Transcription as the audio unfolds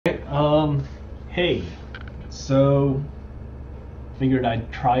Hey, so figured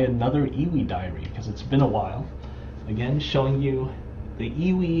I'd try another EWI diary because it's been a while. Again, showing you the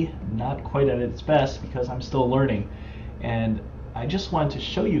EWI not quite at its best because I'm still learning. And I just wanted to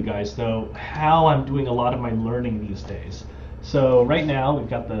show you guys though how I'm doing a lot of my learning these days. So right now we've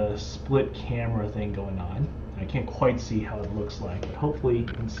got the split camera thing going on. I can't quite see how it looks like, but hopefully you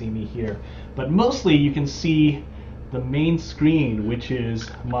can see me here. But mostly you can see the main screen, which is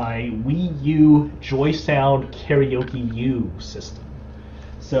my Wii U JoySound Karaoke U system.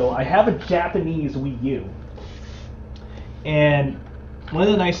 So I have a Japanese Wii U, and one of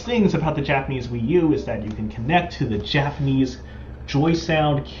the nice things about the Japanese Wii U is that you can connect to the Japanese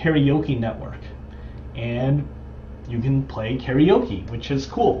JoySound Karaoke network, and you can play karaoke, which is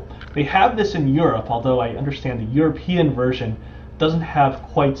cool. They have this in Europe, although I understand the European version doesn't have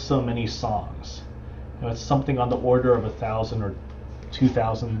quite so many songs. You know, it's something on the order of 1,000 or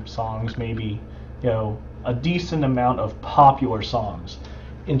 2,000 songs, maybe, you know, a decent amount of popular songs.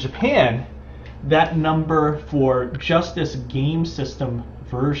 In Japan, that number for just this game system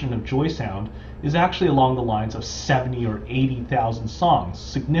version of JoySound is actually along the lines of 70 or 80,000 songs,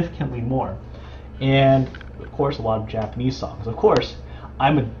 significantly more. And of course, a lot of Japanese songs. Of course,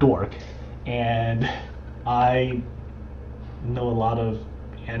 I'm a dork, and I know a lot of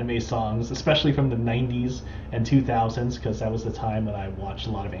anime songs, especially from the 90s and 2000s, because that was the time when I watched a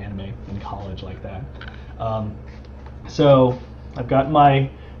lot of anime in college like that. So I've got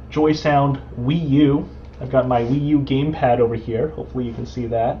my JoySound Wii U. I've got my Wii U gamepad over here. Hopefully you can see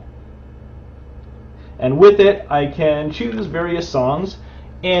that. And with it, I can choose various songs.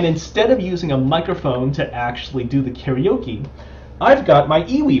 And instead of using a microphone to actually do the karaoke, I've got my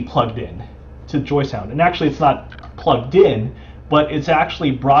EWI plugged in to JoySound. And actually it's not plugged in, but it's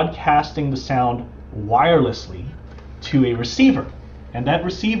actually broadcasting the sound wirelessly to a receiver. And that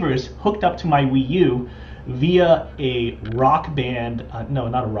receiver is hooked up to my Wii U via a Rock Band, no,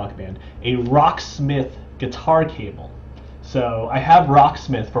 not a Rock Band, a Rocksmith guitar cable. So I have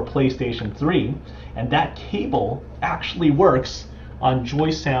Rocksmith for PlayStation 3, and that cable actually works on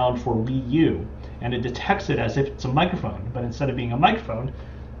JoySound for Wii U, and it detects it as if it's a microphone, but instead of being a microphone,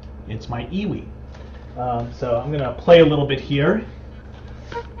 it's my EWI. So I'm going to play a little bit here.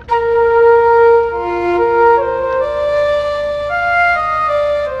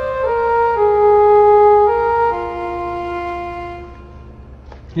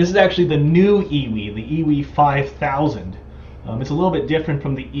 This is actually the new EWI, the EWI 5000. It's a little bit different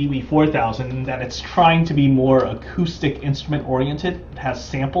from the EWI 4000 in that it's trying to be more acoustic instrument oriented. It has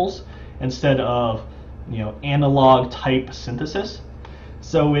samples instead of, you know, analog type synthesis.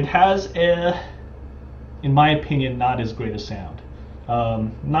 So it has a, in my opinion, not as great a sound.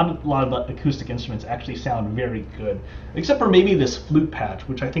 Not a lot of the acoustic instruments actually sound very good, except for maybe this flute patch,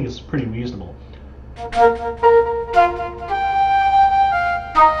 which I think is pretty reasonable.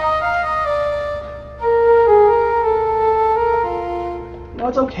 No,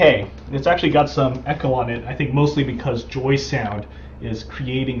 it's okay. It's actually got some echo on it, I think mostly because JoySound is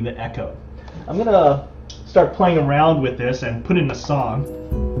creating the echo. I'm going to start playing around with this and put in a song.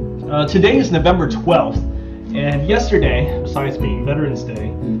 Today is November 12th, and yesterday, besides being Veterans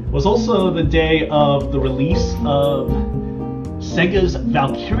Day, was also the day of the release of Sega's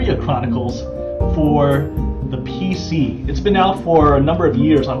Valkyria Chronicles for the PC. It's been out for a number of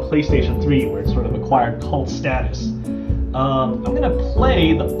years on PlayStation 3, where it sort of acquired cult status. I'm going to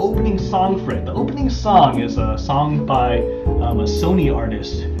play the opening song for it. The opening song is a song by a Sony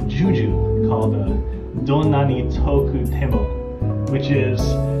artist, Juju, called Donna Tookutemo, which is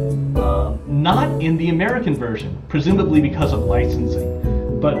not in the American version, presumably because of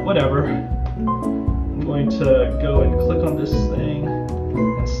licensing. But whatever. I'm going to go and click on this thing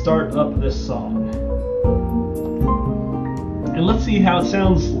and start up this song. And let's see how it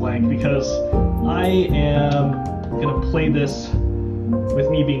sounds like, because I am going to play this with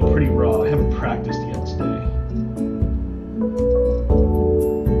me being pretty raw. I haven't practiced yet today.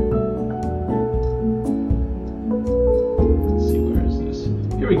 Let's see, where is this?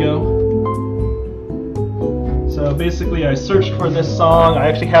 Here we go. So basically I searched for this song. I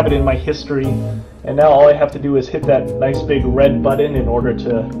actually have it in my history, and now all I have to do is hit that nice big red button in order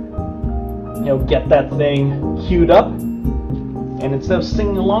to, you know, get that thing queued up. And instead of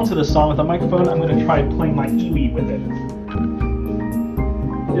singing along to the song with a microphone, I'm going to try playing my EWI with it.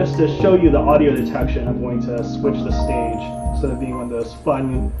 Just to show you the audio detection, I'm going to switch the stage. Instead of being one of those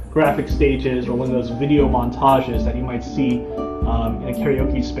fun graphic stages or one of those video montages that you might see in a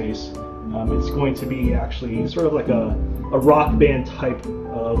karaoke space, it's going to be actually sort of like a rock band type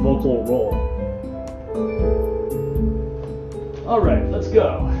vocal roll. Alright, let's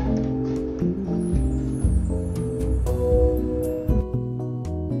go.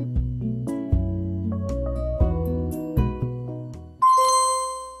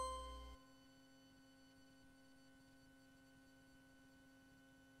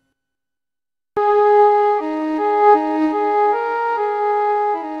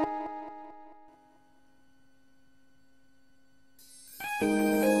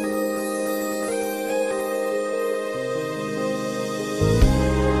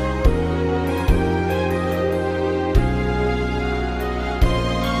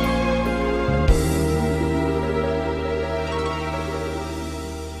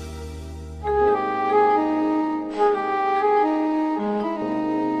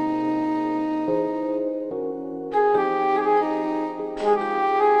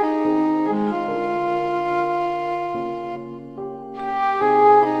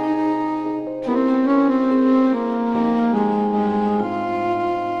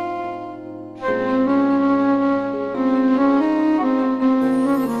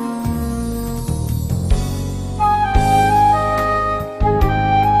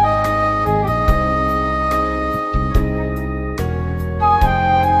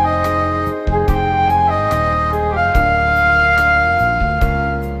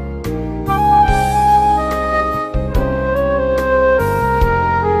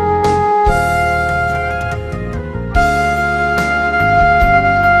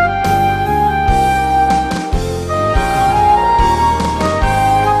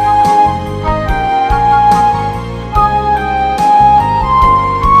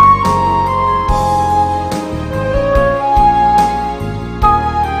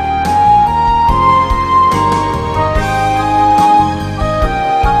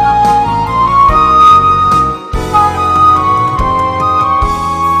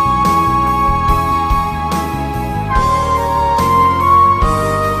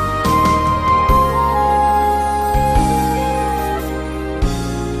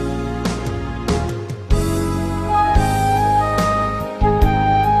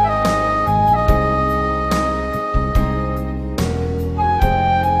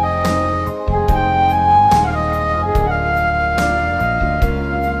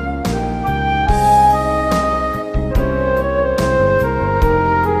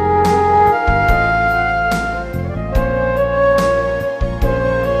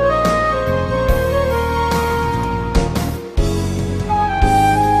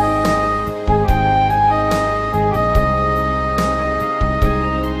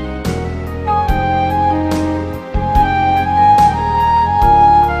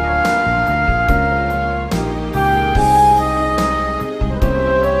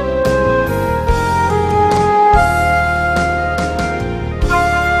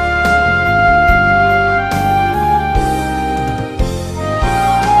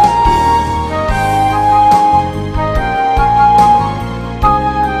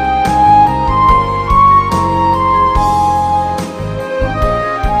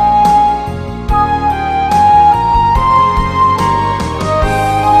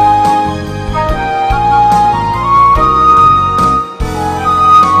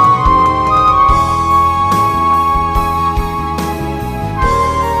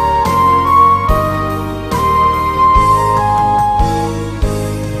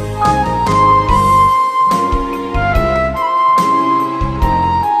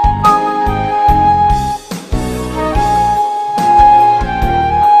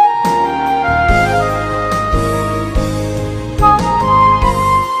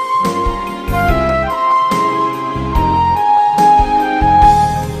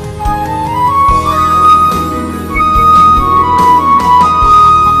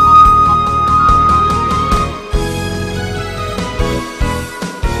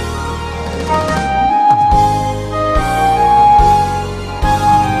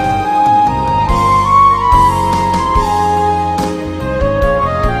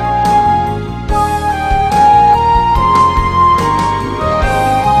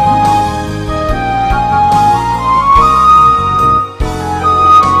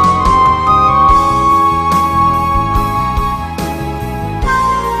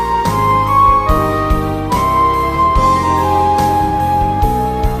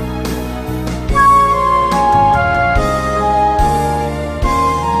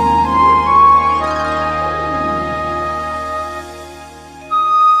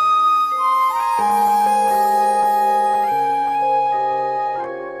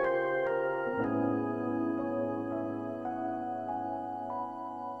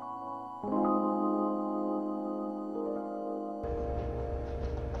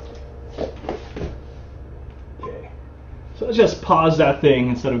 let's just pause that thing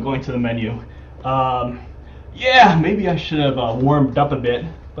instead of going to the menu. Yeah, maybe I should have warmed up a bit,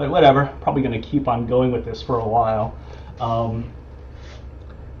 but whatever. Probably going to keep on going with this for a while.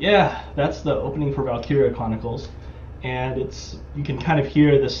 Yeah, that's the opening for Valkyria Chronicles, and you can kind of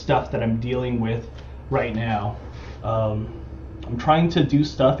hear the stuff that I'm dealing with right now. I'm trying to do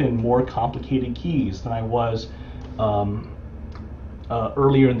stuff in more complicated keys than I was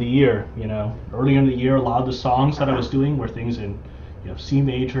earlier in the year. Earlier in the year, a lot of the songs that I was doing were things in C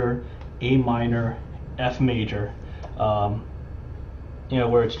major, A minor, F major,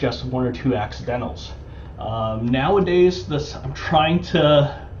 where it's just one or two accidentals. Nowadays,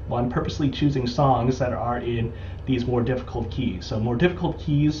 I'm purposely choosing songs that are in these more difficult keys. So more difficult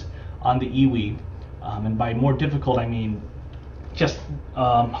keys on the EWI, and by more difficult I mean just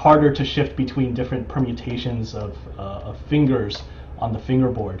harder to shift between different permutations of fingers on the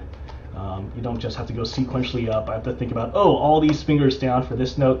fingerboard. You don't just have to go sequentially up. I have to think about, all these fingers down for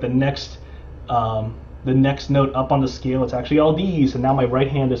this note. The next note up on the scale, it's actually all these, and now my right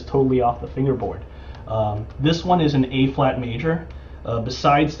hand is totally off the fingerboard. This one is an A flat major.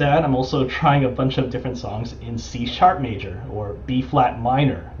 Besides that, I'm also trying a bunch of different songs in C sharp major or B flat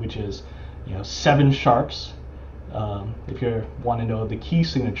minor, which is 7 sharps. If you want to know the key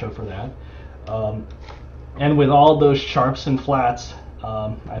signature for that, and with all those sharps and flats,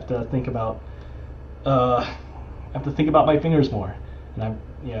 I have to think about my fingers more. And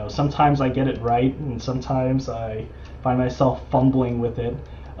sometimes I get it right, and sometimes I find myself fumbling with it.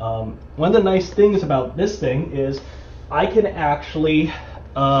 One of the nice things about this thing is I can actually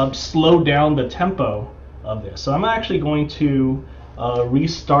slow down the tempo of this. So I'm actually going to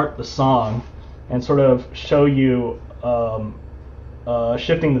restart the song and sort of show you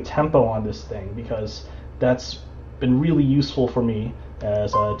shifting the tempo on this thing, because that's been really useful for me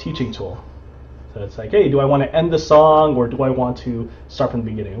as a teaching tool. So it's like, hey, do I want to end the song or do I want to start from the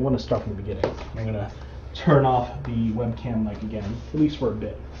beginning? I want to start from the beginning. I'm going to turn off the webcam mic again, at least for a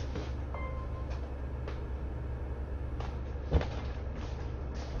bit.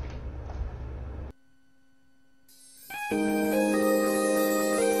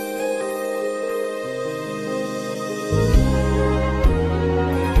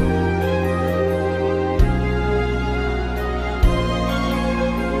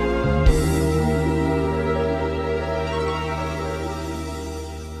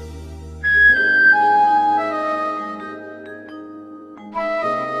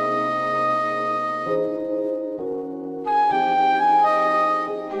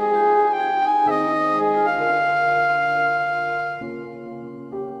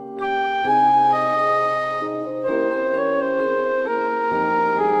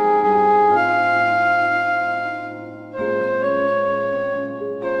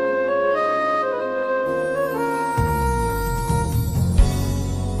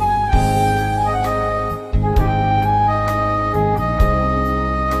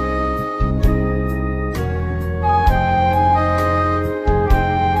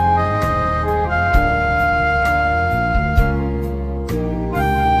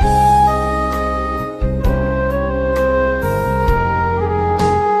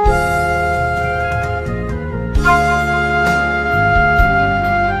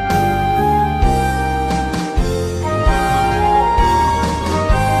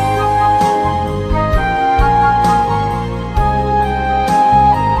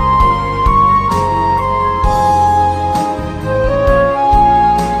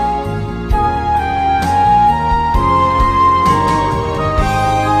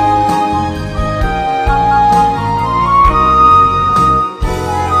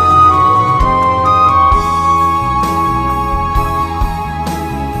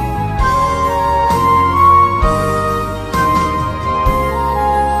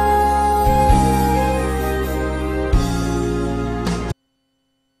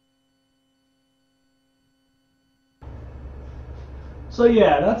 So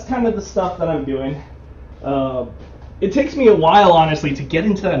yeah, that's kind of the stuff that I'm doing. It takes me a while, honestly, to get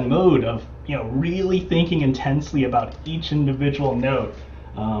into that mode of really thinking intensely about each individual note.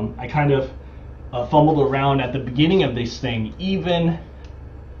 I kind of fumbled around at the beginning of this thing, even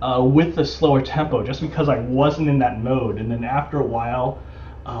with the slower tempo, just because I wasn't in that mode. And then after a while,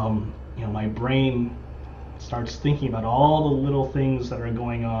 my brain starts thinking about all the little things that are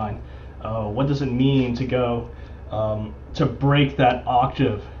going on. What does it mean to go to break that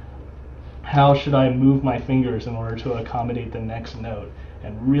octave? How should I move my fingers in order to accommodate the next note?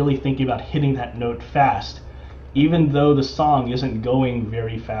 And really thinking about hitting that note fast, even though the song isn't going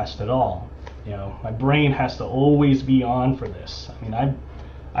very fast at all. My brain has to always be on for this. I mean,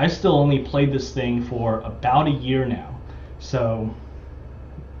 I still only played this thing for about a year now. So,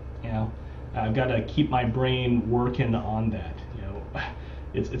 you know, I've got to keep my brain working on that. You know,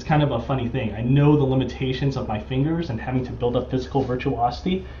 it's kind of a funny thing. I know the limitations of my fingers and having to build up physical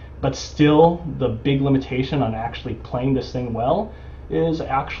virtuosity, but still the big limitation on actually playing this thing well is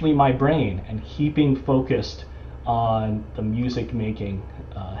actually my brain and keeping focused on the music making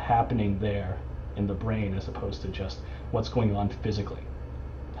happening there in the brain as opposed to just what's going on physically.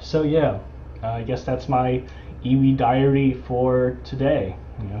 So yeah, I guess that's my EWI diary for today.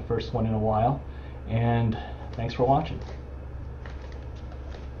 You know, first one in a while, and thanks for watching.